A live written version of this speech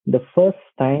the first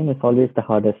time is always the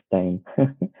hardest time.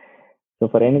 So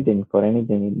for anything,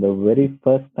 the very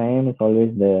first time is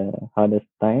always the hardest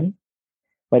time.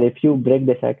 But if you break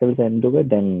the shackles and do it,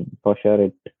 then for sure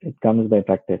it comes by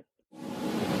practice.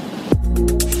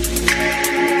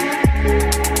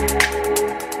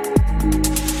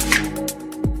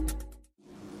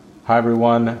 Hi,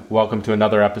 everyone. Welcome to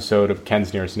another episode of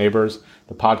Ken's Nearest Neighbors,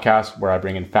 the podcast where I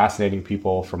bring in fascinating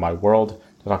people from my world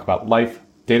to talk about life,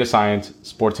 data science,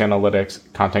 sports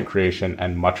analytics, content creation,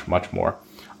 and much, much more.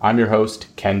 I'm your host,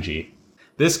 Ken G.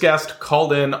 This guest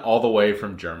called in all the way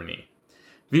from Germany.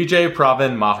 Vijay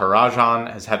Pravin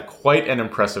Maharajan has had quite an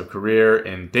impressive career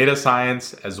in data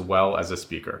science as well as a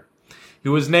speaker. He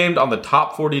was named on the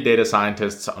top 40 data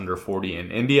scientists under 40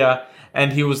 in India,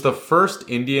 and he was the first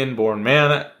Indian-born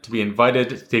man to be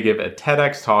invited to give a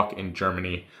TEDx talk in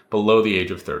Germany below the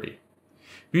age of 30.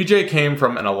 Vijay came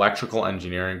from an electrical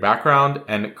engineering background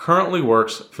and currently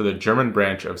works for the German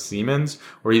branch of Siemens,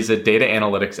 where he's a data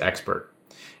analytics expert.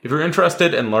 If you're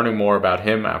interested in learning more about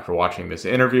him after watching this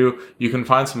interview, you can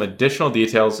find some additional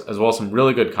details as well as some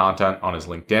really good content on his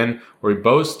LinkedIn, where he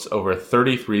boasts over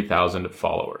 33,000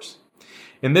 followers.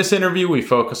 In this interview, we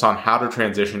focus on how to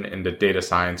transition into data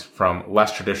science from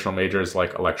less traditional majors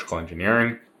like electrical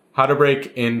engineering, how to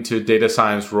break into data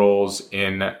science roles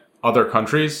in other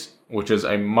countries, which is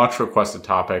a much requested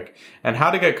topic, and how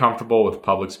to get comfortable with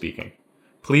public speaking.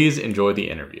 Please enjoy the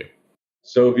interview.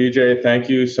 So Vijay, thank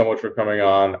you so much for coming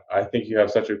on. I think you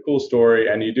have such a cool story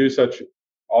and you do such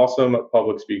awesome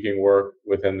public speaking work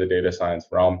within the data science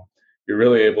realm. You're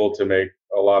really able to make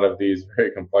a lot of these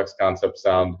very complex concepts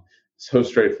sound so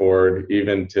straightforward,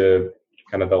 even to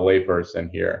kind of the layperson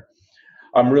here.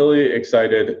 I'm really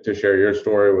excited to share your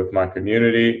story with my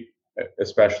community,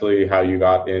 especially how you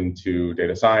got into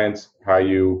data science, how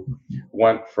you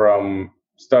went from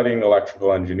studying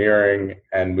electrical engineering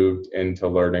and moved into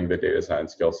learning the data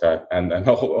science skill set, and then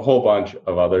a whole bunch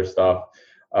of other stuff.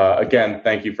 Again,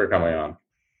 thank you for coming on.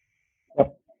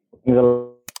 Yep. Thanks a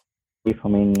lot for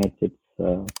me.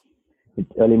 It's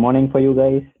early morning for you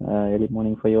guys. Early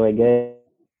morning for you, I guess.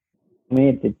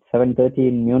 Me, it's 7:30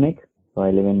 in Munich. So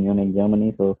I live in Munich,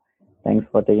 Germany. So thanks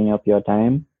for taking up your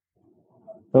time.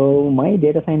 So my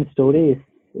data science story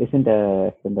isn't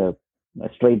a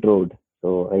straight road.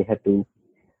 So I had to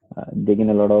dig in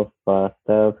a lot of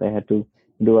stuff. I had to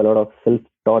do a lot of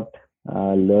self-taught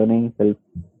learning,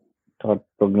 self-taught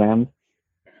programs.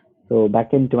 So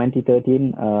back in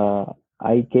 2013,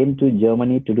 I came to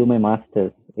Germany to do my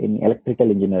master's in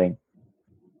electrical engineering.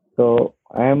 So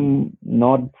I am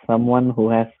not someone who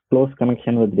has close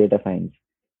connection with data science.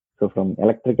 So from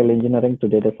electrical engineering to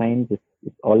data science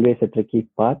is always a tricky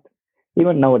path.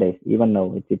 Even nowadays, even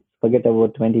now, it's forget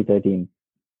about 2013.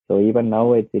 So even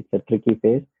now, it's a tricky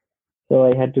phase. So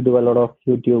I had to do a lot of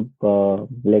YouTube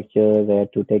lectures. I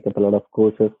had to take up a lot of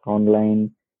courses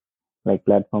online, like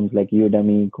platforms like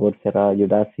Udemy, Coursera,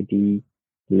 Udacity,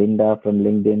 Linda from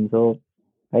LinkedIn. So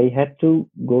I had to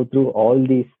go through all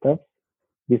these stuff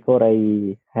before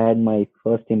I had my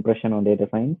first impression on data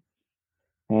science.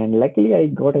 And luckily, I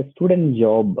got a student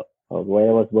job where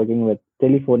I was working with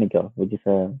Telefonica, which is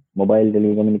a mobile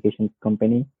telecommunications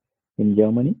company in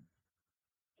Germany.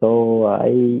 So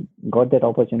I got that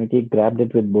opportunity, grabbed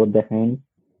it with both the hands,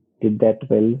 did that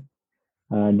well,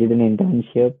 did an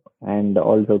internship, and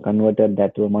also converted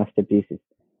that to a master thesis.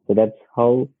 So that's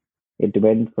how it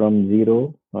went from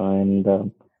zero. And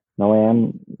now I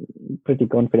am pretty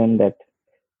confident that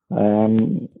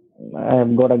I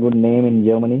have got a good name in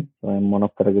Germany. So I'm one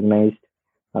of the recognized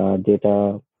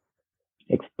data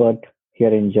expert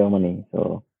here in Germany.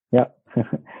 So yeah,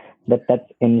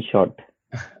 that's in short.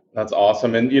 That's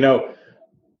awesome. And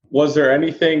was there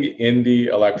anything in the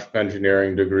electrical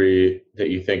engineering degree that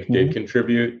you think did Mhm.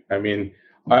 contribute? I mean,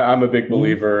 I'm a big Mhm.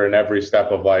 believer in every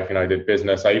step of life. I did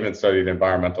business. I even studied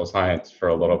environmental science for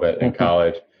a little bit in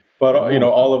college. But Nice.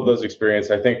 all of those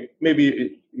experiences, I think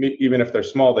maybe even if they're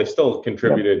small, they still Yep.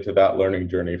 contributed to that learning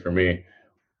journey for me.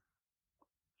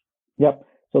 Yep.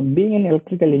 So being an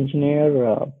electrical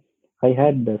engineer, I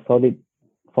had a solid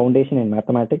foundation in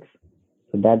mathematics.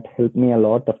 So that helped me a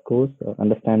lot, of course,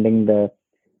 understanding the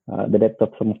depth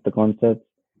of some of the concepts,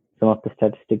 some of the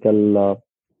statistical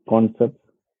concepts.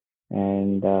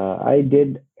 And I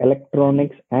did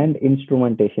electronics and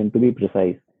instrumentation to be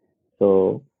precise.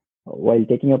 So while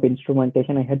taking up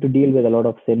instrumentation, I had to deal with a lot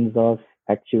of sensors,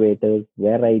 actuators,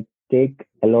 where I take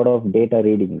a lot of data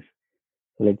readings.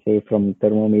 So let's say from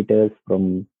thermometers,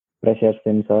 from pressure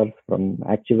sensors, from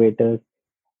actuators.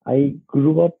 I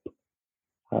grew up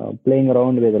playing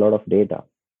around with a lot of data.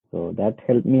 So that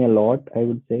helped me a lot, I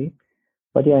would say.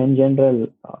 But yeah, in general,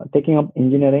 taking up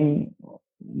engineering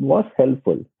was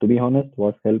helpful. To be honest,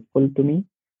 was helpful to me.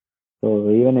 So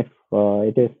even if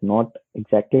it is not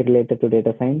exactly related to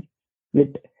data science,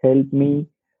 it helped me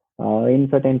in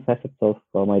certain facets of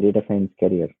my data science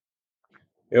career.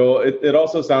 Well, it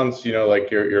also sounds, like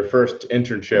your first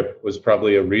internship was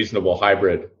probably a reasonable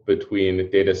hybrid between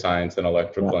data science and Yeah.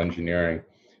 electrical engineering.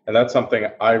 And that's something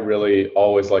I really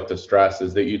always like to stress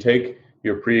is that you take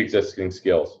your pre-existing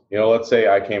skills. Let's say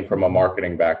I came from a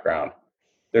marketing background.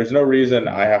 There's no reason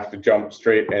I have to jump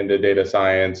straight into data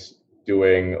science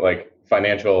doing like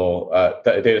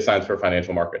data science for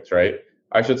financial markets, right?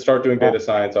 I should start doing Yeah. data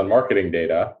science on marketing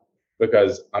data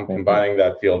because I'm Right. Right. combining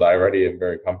that field I already am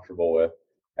very comfortable with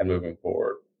and moving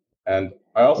forward. And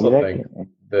I also think Exactly.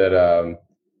 that,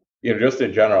 just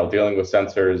in general, dealing with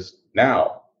sensors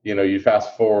now, you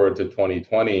fast forward to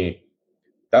 2020,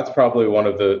 that's probably one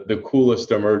of the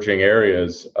coolest emerging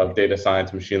areas of data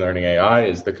science, machine learning, AI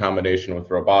is the combination with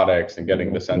robotics and getting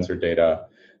the Exactly. sensor data.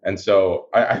 And so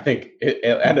I think it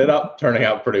ended up turning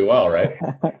out pretty well, right?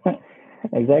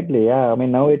 Exactly. Yeah. I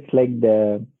mean, now it's like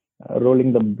the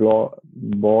rolling the ball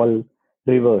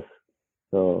reverse.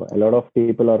 So a lot of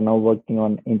people are now working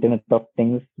on Internet of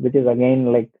Things, which is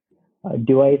again like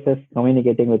devices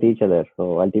communicating with each other.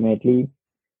 So ultimately,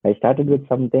 I started with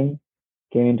something,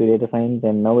 came into data science,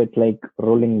 and now it's like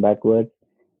rolling backwards.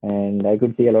 And I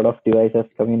could see a lot of devices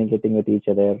communicating with each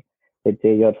other. Let's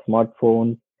say your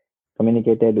smartphone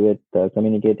communicating with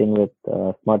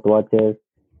smartwatches.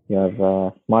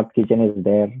 Your smart kitchen is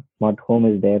there, smart home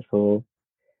is there. So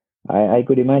I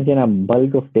could imagine a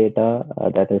bulk of data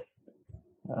I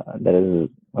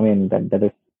mean, that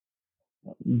is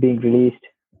being released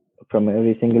from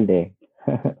every single day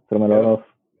from a lot Yep. of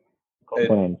It,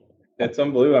 components. it's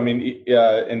unbelievable. I mean,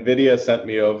 NVIDIA sent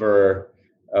me over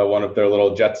one of their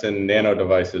little Jetson Nano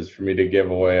devices for me to give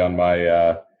away on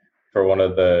my for one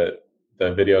of the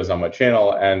videos on my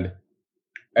channel. And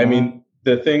I Uh, mean,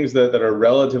 the things that are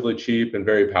relatively cheap and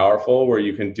very powerful, where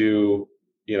you can do,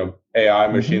 AI,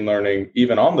 mm-hmm. machine learning,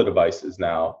 even on the devices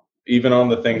now, even on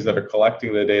the things that are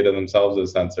collecting the data themselves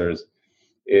as sensors,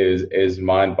 is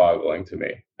mind-boggling to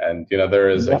me. And there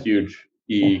is a Yep. huge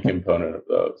component of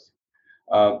those.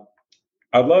 Um,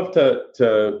 I'd love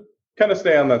to kind of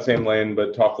stay on that same lane,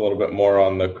 but talk a little bit more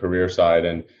on the career side.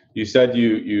 And you said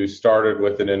you started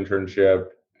with an internship,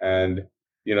 and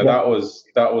Yep. that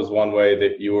was one way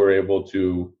that you were able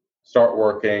to start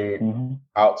working Mm-hmm.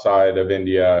 outside of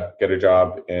India, get a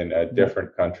job in a Yep.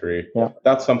 different country. Yep.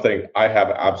 That's something I have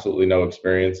absolutely no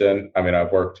experience in. I mean,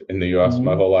 I've worked in the U.S. my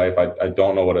Mm-hmm. whole life. I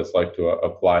don't know what it's like to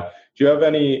apply. Do you have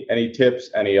any tips,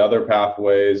 any other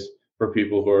pathways for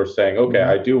people who are saying, okay,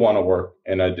 Mm-hmm. I do want to work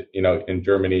in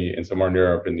Germany, in somewhere in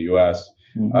Europe, in the U.S.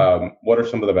 Mm-hmm. What are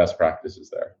some of the best practices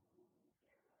there?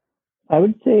 I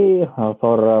would say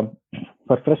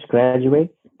for fresh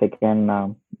graduates, they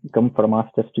can come for a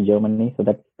master's to Germany. So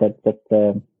that's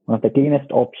one of the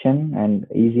cleanest option and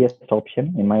easiest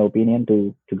option, in my opinion,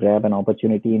 to grab an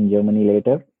opportunity in Germany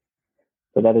later.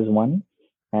 So that is one.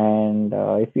 And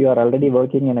if you are already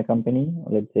working in a company,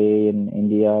 let's say in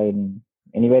India, in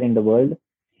anywhere in the world,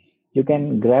 you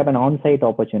can grab an on-site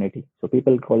opportunity. So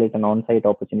people call it an on-site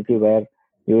opportunity where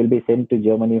you will be sent to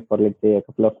Germany for let's say a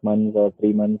couple of months or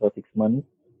 3 months or 6 months,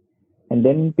 and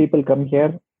then people come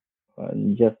here,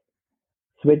 just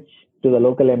switch to the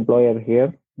local employer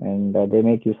here, and they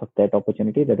make use of that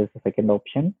opportunity. That is the second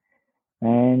option.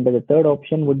 And the third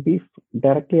option would be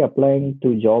directly applying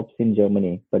to jobs in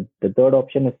Germany. But the third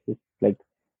option is like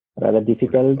rather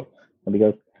difficult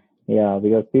because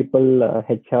because people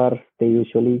HR they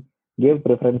usually give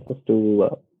preferences to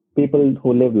people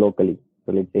who live locally.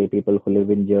 So let's say people who live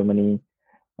in Germany,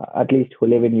 at least who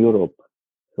live in Europe.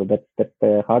 So that's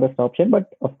the hardest option,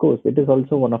 but of course it is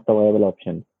also one of the viable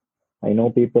options. I know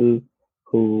people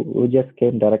who just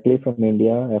came directly from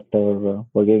India after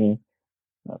working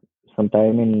uh, some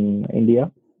time in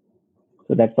India.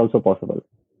 So that's also possible.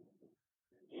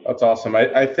 That's awesome.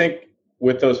 I think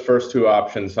with those first two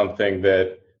options, something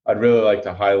that I'd really like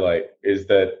to highlight is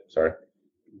that, sorry,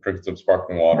 drinking some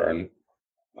sparkling water, and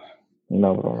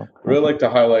No problem. really like to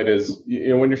highlight is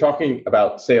when you're talking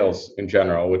about sales in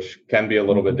general, which can be a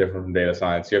little bit Mm-hmm. different from data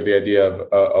science, you have the idea of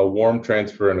a warm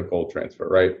transfer and a cold transfer,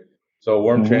 right? So a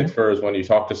warm Mm-hmm. transfer is when you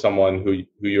talk to someone who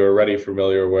you're already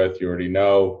familiar with, you already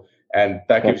know, and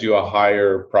that gives Yep. you a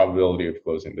higher probability of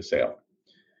closing the sale.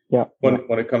 Yeah. when Yeah.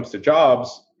 when it comes to jobs,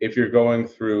 if you're going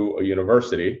through a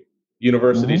university, Mm-hmm.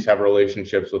 universities have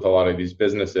relationships with a lot of these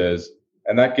businesses,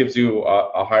 and that gives you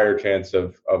a higher chance of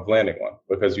landing one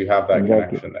because you have that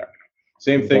Exactly. connection there.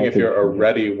 Same thing if exactly. you're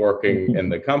already working in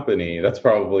the company. That's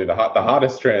probably the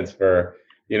hottest transfer.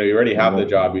 You already have the Exactly.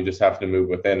 job, you just have to move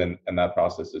within, and that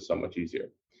process is so much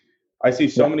easier. I see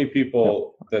so Yeah. many Yep.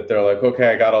 people that they're like, okay,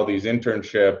 I got all these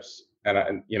internships, now I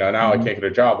Mm-hmm. can't get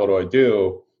a job. What do I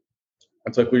do?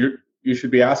 It's like, well, you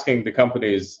should be asking the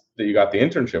companies that you got the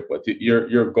internship with.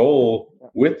 Your goal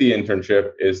with the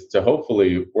internship is to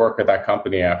hopefully work at that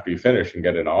company after you finish and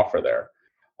get an offer there.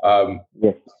 Um,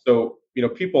 Yes. so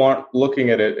people aren't looking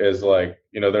at it as like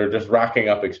they're just racking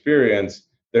up experience.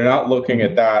 They're not looking at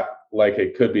Mm-hmm. that like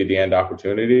it could be the end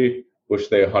opportunity, which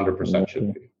they 100% should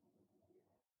Exactly. be.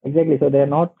 Exactly. So they're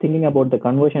not thinking about the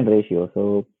conversion ratio.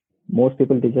 So most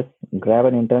people, they just grab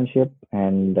an internship,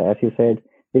 and as you said,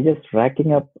 they're just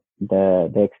racking up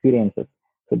the experiences.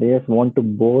 So they just want to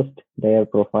boast their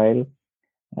profile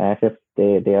as if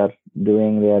they have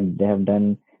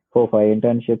done 4 5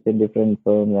 internships in different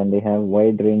firms, and they have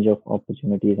wide range of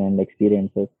opportunities and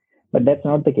experiences. But that's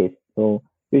not the case. So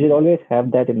you should always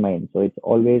have that in mind. So it's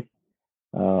always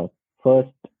uh, first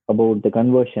about the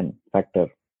conversion factor.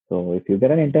 So if you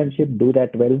get an internship, do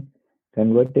that well,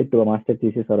 convert it to a master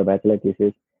thesis or a bachelor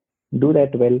thesis, do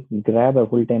that well, grab a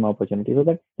full-time opportunity. So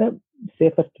that's the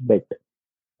safest bet.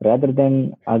 Rather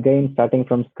than again starting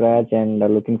from scratch and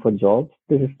looking for jobs,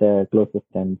 this is the closest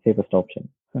and safest option.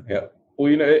 Yeah.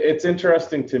 Well, it's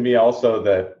interesting to me also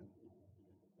that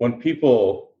when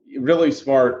people, really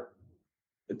smart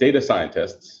data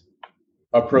scientists,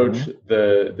 approach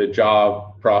Mm-hmm. the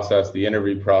job process, the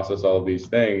interview process, all of these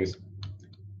things,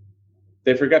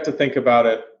 they forget to think about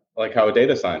it like how a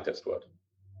data scientist would,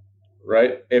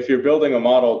 right? If you're building a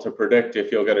model to predict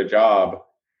if you'll get a job,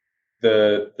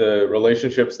 the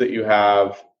relationships that you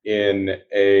have in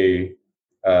a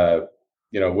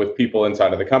with people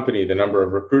inside of the company, the number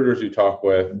of recruiters you talk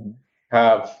with, Mm-hmm.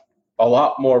 have a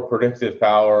lot more predictive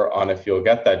power on if you'll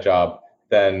get that job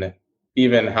than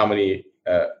even how many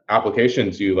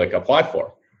applications you like apply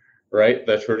for, right?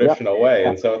 The Yeah. traditional way. Yeah.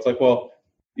 And so it's like, well,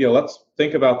 let's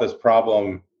think about this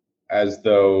problem as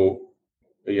though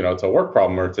it's a work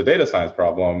problem or it's a data science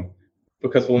problem,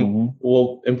 because Mm-hmm.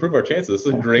 we'll improve our chances. This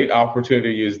is a great opportunity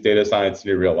to use data science in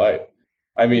your real life.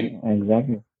 I mean,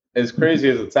 Exactly. as crazy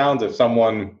as it sounds, if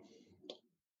someone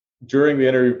during the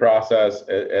interview process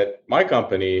at my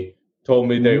company told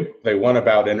me Mm-hmm. they went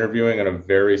about interviewing in a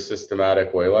very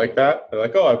systematic way like that, they're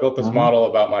like, oh, I built this Uh-huh. model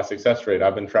about my success rate.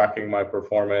 I've been tracking my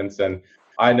performance, and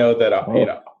I know that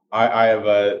Oh. I have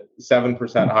a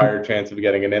 7% higher chance of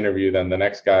getting an interview than the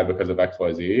next guy because of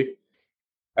XYZ.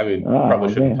 I mean, Ah, probably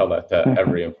shouldn't okay. tell that to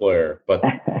every employer, but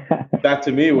that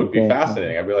to me would be Okay.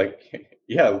 fascinating. I'd be like,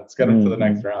 yeah, let's get them to the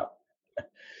Mm-hmm. next round.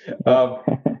 Yep. Um,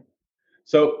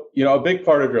 so, a big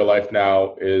part of your life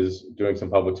now is doing some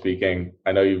public speaking.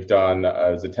 I know you've done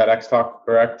the TEDx talk,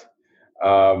 correct?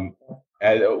 Um,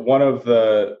 and one of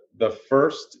the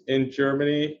first in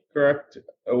Germany, correct?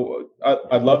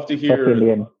 I'd love to First hear.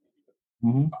 Indian.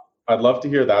 Mm-hmm. I'd love to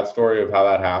hear that story of how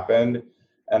that happened,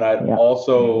 and I'd Yeah.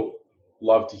 also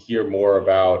love to hear more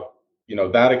about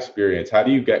that experience. How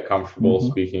do you get comfortable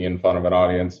Mm-hmm. speaking in front of an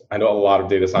audience? I know a lot of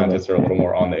data Right. scientists are a little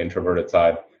more on the introverted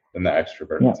side than the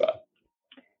extroverted Yeah. side.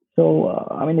 So,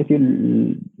 I mean, if you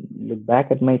look back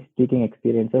at my speaking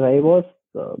experiences, I was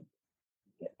uh,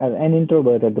 an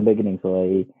introvert at the beginning. So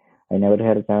I never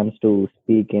had a chance to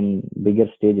speak in bigger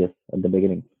stages at the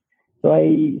beginning. So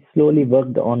I slowly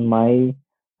worked on my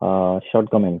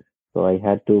shortcomings. So I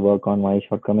had to work on my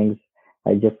shortcomings.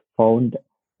 I just found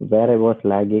where I was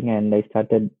lagging, and I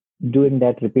started doing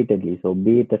that repeatedly. So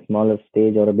be it a smaller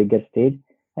stage or a bigger stage,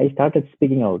 I started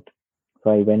speaking out. So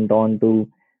I went on to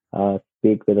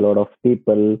speak with a lot of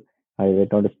people. I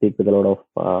went on to speak with a lot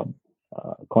of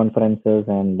conferences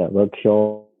and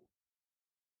workshops.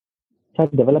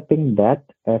 Started developing that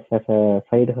as a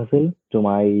side hustle to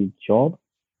my job,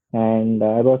 and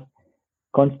I was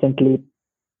constantly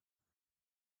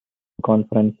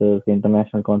conferences,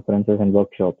 international conferences, and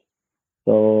workshops.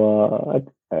 So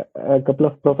a couple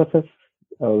of professors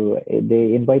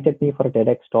they invited me for a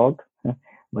TEDx talk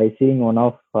by seeing one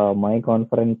of my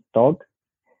conference talk,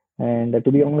 and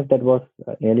to be honest, that was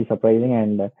really surprising.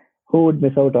 And who would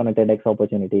miss out on a TEDx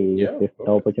opportunity Yeah. if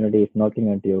the opportunity is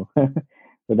knocking at you?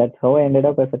 So that's how I ended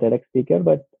up as a TEDx speaker.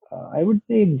 But I would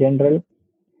say in general,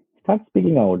 start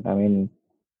speaking out. I mean,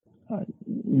 uh,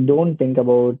 don't think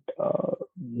about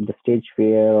the stage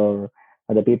fear or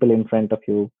the people in front of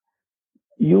you.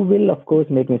 You will, of course,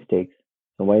 make mistakes.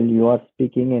 So while you are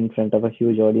speaking in front of a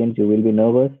huge audience, you will be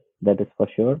nervous. That is for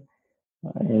sure.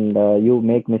 And you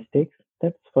make mistakes.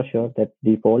 That's for sure. That's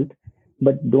default.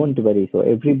 But don't worry. So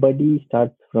everybody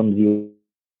starts from zero.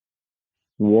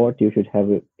 What you should have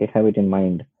it in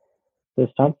mind. So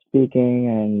start speaking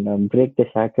and break the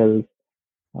shackles.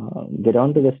 Get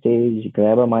onto the stage,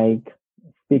 grab a mic,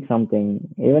 speak something.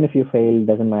 Even if you fail,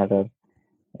 doesn't matter.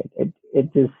 It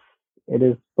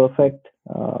is perfect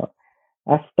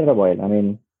after a while. I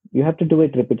mean, you have to do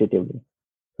it repetitively.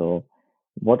 So,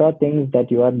 what are things that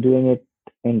you are doing it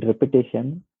in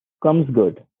repetition comes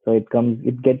good. So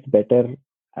it gets better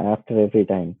after every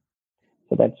time.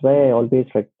 So that's why I always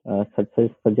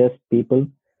suggest people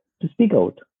to speak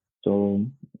out. So,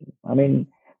 I mean,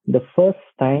 the first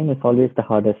time is always the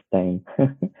hardest time.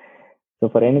 So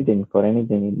for anything,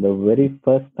 the very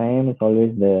first time is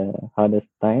always the hardest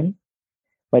time.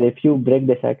 But if you break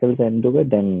the shackles and do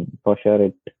it, then for sure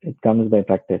it comes by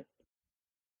practice.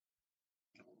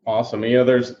 Awesome.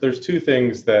 There's two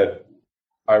things that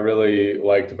I really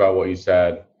liked about what you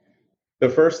said. The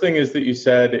first thing is that you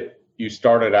said you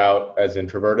started out as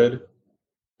introverted,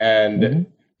 and Hmm.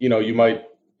 you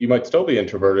might still be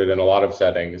introverted in a lot of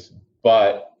settings,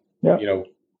 but Yeah, you know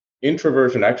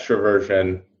introversion,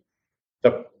 extroversion,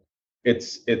 the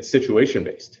it's situation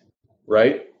based,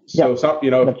 right? yeah,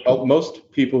 So that's true.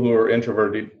 most people who are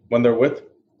introverted, when they're with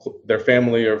their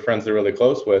family or friends they're really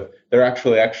close with, they're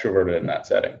actually extroverted in that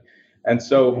setting. And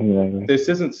so Exactly. this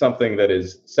isn't something that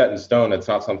is set in stone. It's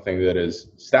not something that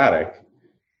is static.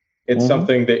 It's Hmm.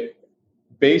 something that,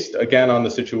 based again on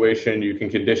the situation, you can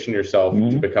condition yourself to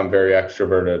Hmm. become very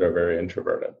extroverted or very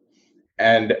introverted.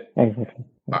 And Exactly.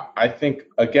 I think,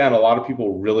 again, a lot of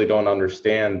people really don't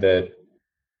understand that.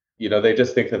 They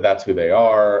just think that that's who they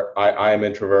are. I am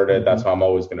introverted. Hmm. That's how I'm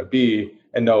always going to be.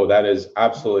 And no, that is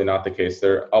absolutely not the case.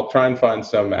 I'll try and find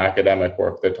some academic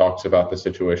work that talks about the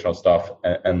situational stuff,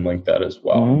 and link that as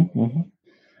well. Hmm.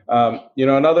 Hmm.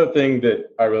 Another thing that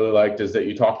I really liked is that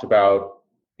you talked about,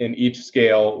 in each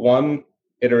scale, one,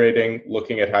 iterating,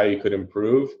 looking at how you could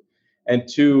improve, and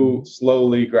two, Hmm.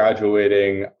 slowly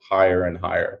graduating higher and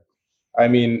higher. I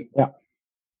mean, Yeah.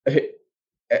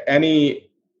 any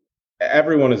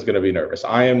everyone is going to be nervous.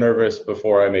 I am nervous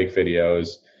before I make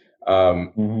videos.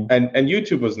 Um, Hmm. and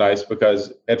YouTube was nice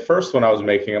because at first, when I was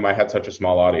making them, I had such a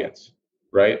small audience,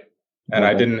 right? And I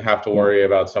Correct. didn't have to Yeah. worry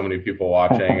about so many people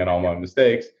watching and all my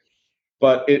mistakes.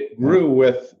 But it Yeah. grew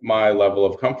with my level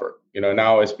of comfort.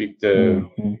 Now I speak to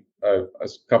Hmm. a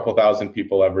couple thousand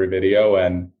people every video,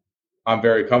 and I'm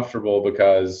very comfortable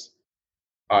because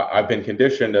I've been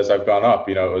conditioned as I've gone up.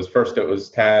 It was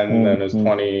 10, then it was Hmm.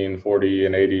 20 and 40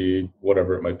 and 80,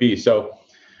 whatever it might be. So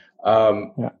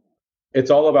um, Yeah.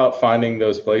 it's all about finding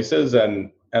those places,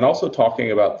 and also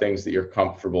talking about things that you're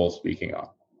comfortable speaking on,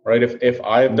 right? If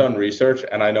I have done Hmm. research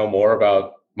and I know more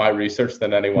about my research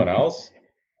than anyone else,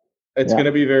 it's Yeah. going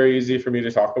to be very easy for me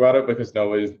to talk about it because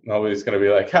nobody's going to be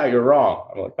like, "Yeah, you're wrong."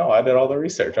 I'm like, "No, I did all the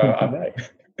research. I'm right."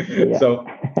 Yeah. So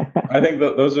I think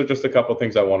that those are just a couple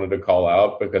things I wanted to call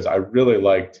out because I really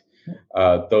liked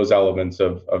those elements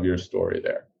of your story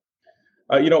there.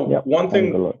 Yep. One Thanks a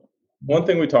thing lot. one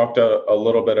thing we talked a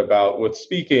little bit about with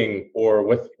speaking, or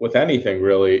with anything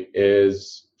really,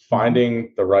 is Hmm.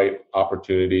 finding the right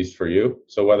opportunities for you.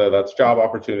 So whether that's job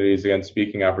opportunities, again,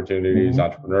 speaking opportunities, Hmm.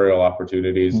 entrepreneurial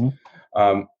opportunities, Hmm.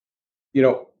 um, you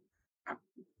know,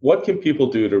 what can people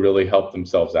do to really help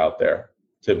themselves out there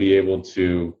to be able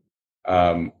to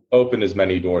open as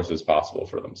many doors as possible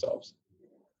for themselves?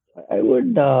 I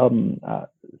would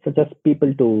suggest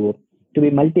people to be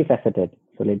multifaceted.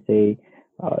 So let's say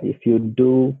if you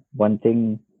do one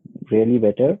thing really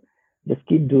better, just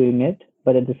keep doing it,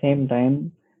 but at the same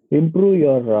time improve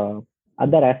your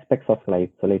other aspects of life.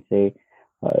 So let's say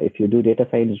if you do data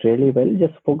science really well,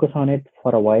 just focus on it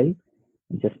for a while,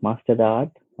 just master the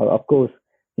art. Of course,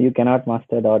 you cannot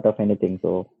master the art of anything,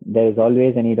 so there is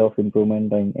always a need of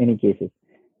improvement in any cases.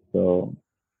 So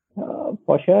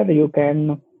for sure, you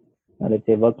can let's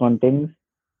say work on things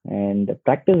and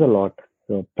practice a lot.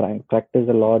 So practice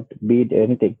a lot, be it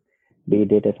anything, be it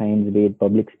data science, be it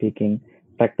public speaking.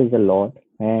 Practice a lot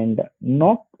and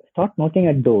start knocking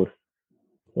at doors.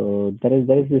 So there is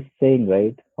this saying,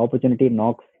 right? Opportunity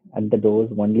knocks at the doors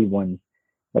only once.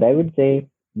 But I would say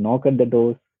knock at the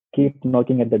doors, keep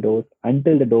knocking at the doors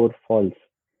until the door falls.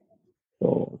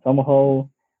 So somehow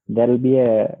there will be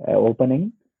a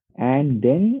opening, and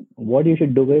then what you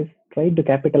should do is try to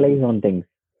capitalize on things.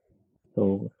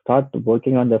 So start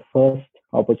working on the first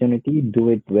opportunity, do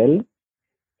it well,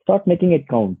 start making it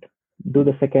count. Do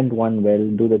the second one well,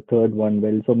 do the third one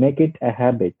well. So make it a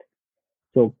habit.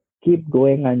 So keep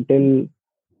going until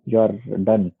you're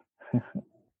done.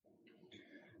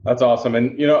 That's awesome.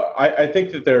 And, I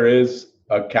think that there is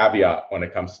a caveat when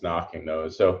it comes to knocking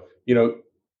those. So,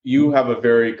 you have a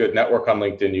very good network on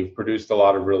LinkedIn. You've produced a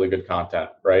lot of really good content,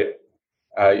 right?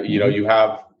 You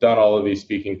have done all of these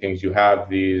speaking things, you have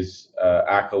these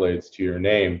accolades to your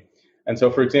name. And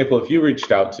so, for example, if you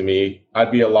reached out to me,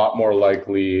 I'd be a lot more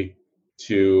likely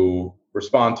to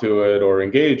respond to it or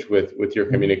engage with your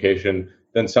communication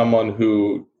than someone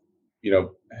who,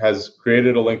 has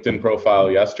created a LinkedIn profile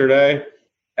yesterday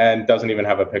and doesn't even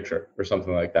have a picture or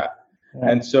something like that. Yeah.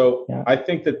 And so I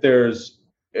think that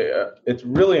it's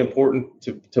really important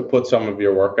to put some of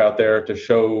your work out there to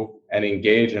show and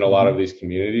engage in a lot of these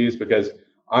communities, because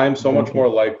I'm so much more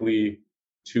likely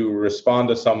to respond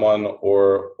to someone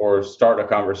or start a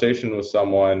conversation with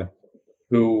someone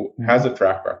who has a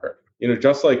track record.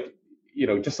 Just like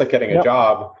getting a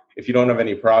job, if you don't have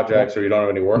any projects or you don't have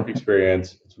any work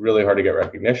experience, it's really hard to get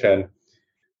recognition.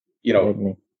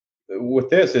 With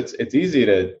this, it's easy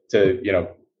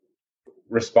to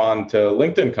respond to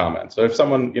LinkedIn comments. So if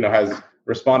someone has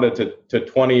responded to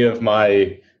 20 of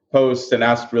my posts and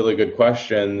asked really good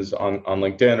questions on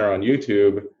LinkedIn or on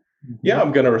YouTube,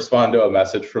 I'm going to respond to a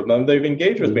message from them. They've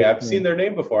engaged with me. I've seen their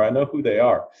name before. I know who they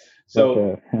are.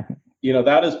 So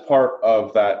that is part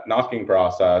of that knocking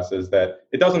process, is that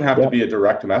it doesn't have to be a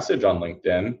direct message on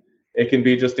LinkedIn. It can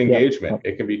be just engagement.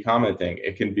 It can be commenting.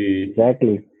 It can be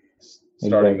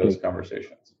starting those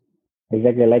conversations.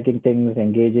 Exactly, liking things,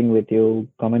 engaging with you,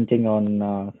 commenting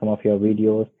on some of your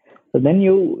videos. So then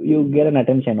you get an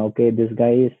attention. Okay, this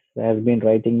guy has been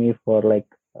writing me for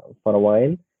a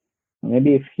while.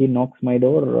 Maybe if he knocks my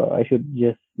door, I should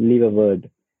just leave a word.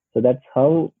 So that's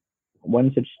how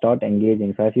one should start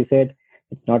engaging. So as you said,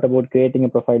 it's not about creating a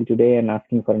profile today and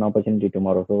asking for an opportunity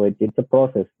tomorrow. So it's a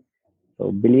process.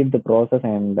 So believe the process,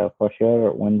 and for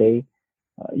sure one day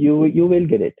you will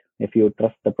get it if you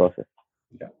trust the process.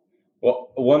 Yeah.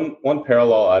 Well, one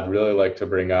parallel I'd really like to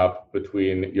bring up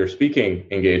between your speaking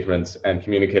engagements and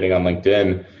communicating on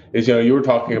LinkedIn is, you were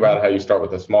talking about how you start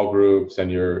with the small groups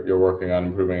and you're working on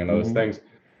improving on those things.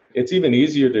 It's even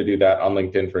easier to do that on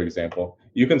LinkedIn, for example.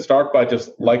 You can start by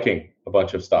just liking a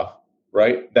bunch of stuff,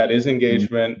 right? That is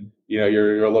engagement.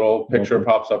 Your little picture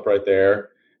pops up right there,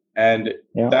 and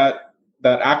that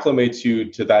acclimates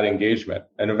you to that engagement.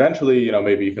 And eventually,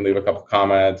 maybe you can leave a couple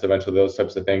comments. Eventually, those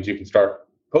types of things you can start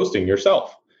posting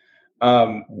yourself.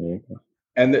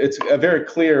 And it's a very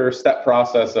clear step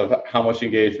process of how much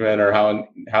engagement or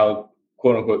how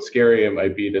quote unquote scary it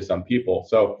might be to some people.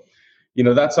 So,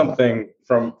 that's something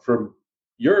from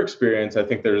your experience. I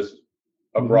think there's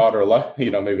a broader,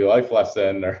 maybe life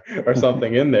lesson or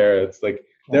something in there. It's like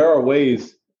there are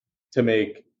ways to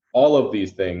make all of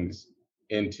these things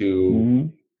into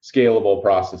scalable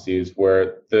processes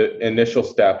where the initial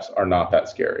steps are not that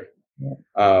scary.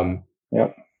 And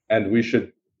we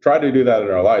should try to do that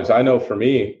in our lives. I know for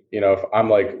me, if I'm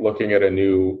looking at a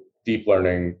new deep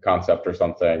learning concept or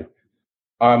something,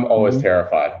 I'm always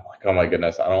terrified. I'm like, oh my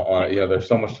goodness, I don't want to, there's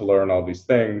so much to learn, all these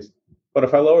things. But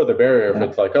if I lower the barrier, if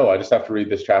it's like, oh, I just have to read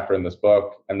this chapter in this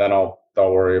book and then I'll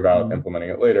worry about implementing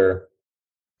it later,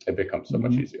 it becomes so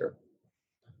much easier.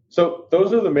 So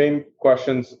those are the main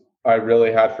questions I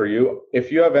really had for you.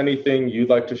 If you have anything you'd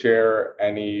like to share,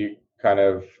 any kind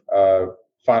of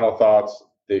final thoughts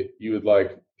that you would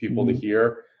like people to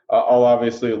hear, I'll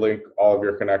obviously link all of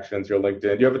your connections, your LinkedIn.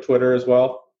 Do you have a Twitter as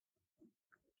well?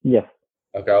 Yes.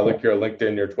 Okay, I'll link your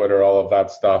LinkedIn, your Twitter, all of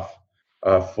that stuff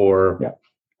for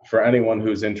anyone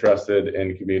who's interested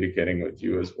in communicating with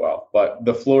you as well. But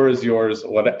the floor is yours,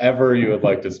 whatever you would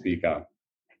like to speak on.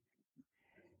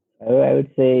 I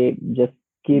would say just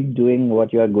keep doing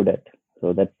what you are good at.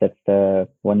 So that's the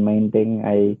one main thing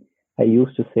I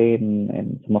used to say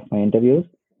in some of my interviews.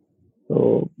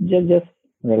 So just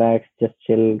relax, just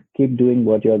chill, keep doing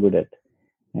what you are good at,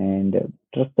 and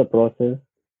trust the process.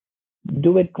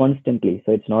 Do it constantly.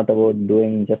 So it's not about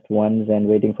doing just once and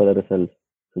waiting for the results.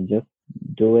 So just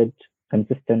do it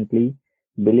consistently,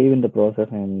 believe in the process,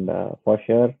 and for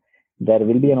sure there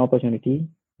will be an opportunity.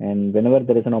 And whenever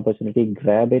there is an opportunity,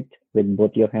 grab it with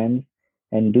both your hands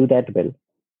and do that well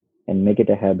and make it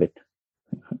a habit.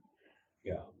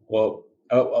 Yeah. Well,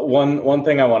 one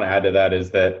thing I want to add to that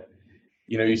is that,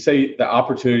 you say the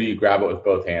opportunity, you grab it with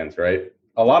both hands, right?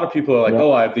 A lot of people are like,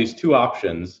 oh, I have these two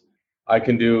options. I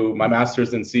can do my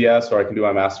master's in CS or I can do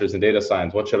my master's in data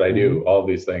science. What should I do? All of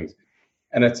these things.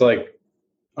 And it's like,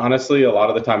 honestly, a lot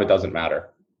of the time it doesn't matter,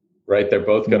 right? They're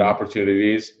both good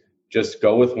opportunities. Just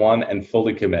go with one and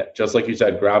fully commit. Just like you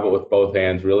said, grab it with both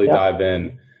hands, really dive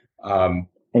in.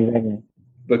 Exactly.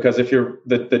 Because if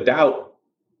the doubt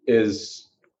is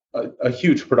a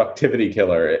huge productivity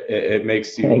killer, it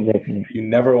makes you, you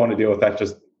never want to deal with that.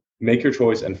 Just make your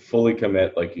choice and fully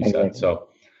commit, like you said. So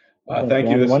thank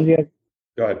you.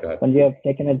 Go ahead. Go ahead. Once you have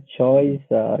taken a choice,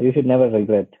 you should never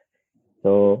regret.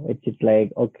 So it's just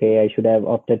like, okay, I should have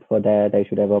opted for that. I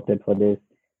should have opted for this.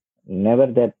 Never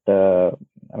that,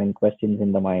 questions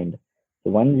in the mind. So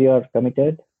once you are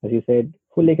committed, as you said,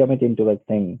 fully commit into a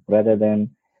thing rather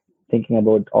than thinking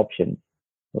about options.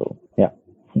 So yeah.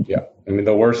 Yeah. I mean,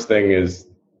 the worst thing is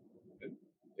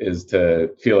to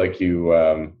feel like you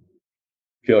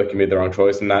made the wrong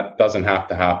choice, and that doesn't have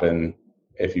to happen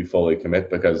if you fully commit,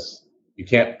 because you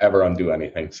can't ever undo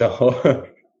anything. So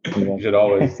you should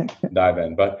always dive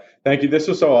in. But thank you. This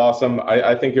was so awesome.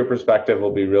 I think your perspective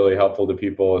will be really helpful to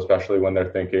people, especially when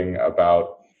they're thinking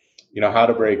about, how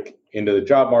to break into the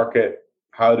job market,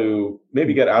 how to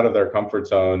maybe get out of their comfort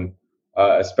zone,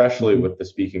 especially with the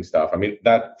speaking stuff. I mean,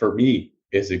 that for me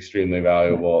is extremely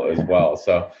valuable as well.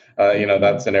 So,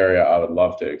 that's an area I would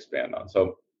love to expand on.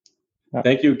 So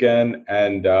thank you again.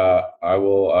 And I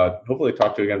will hopefully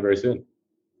talk to you again very soon.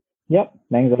 Yep.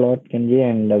 Thanks a lot, Kenji,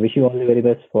 and I wish you all the very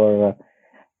best for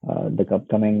the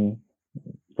upcoming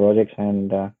projects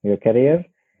and your career.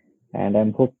 And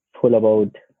I'm hopeful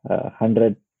about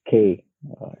 100K,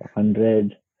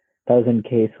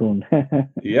 100,000K soon.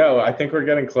 Yeah, well, I think we're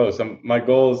getting close. My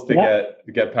goal is to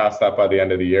get past that by the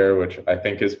end of the year, which I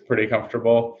think is pretty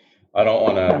comfortable. I don't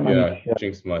want to, sure.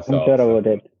 jinx myself. I'm sure about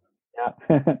it. Yeah.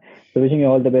 So wishing you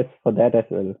all the best for that as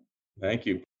well. Thank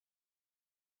you.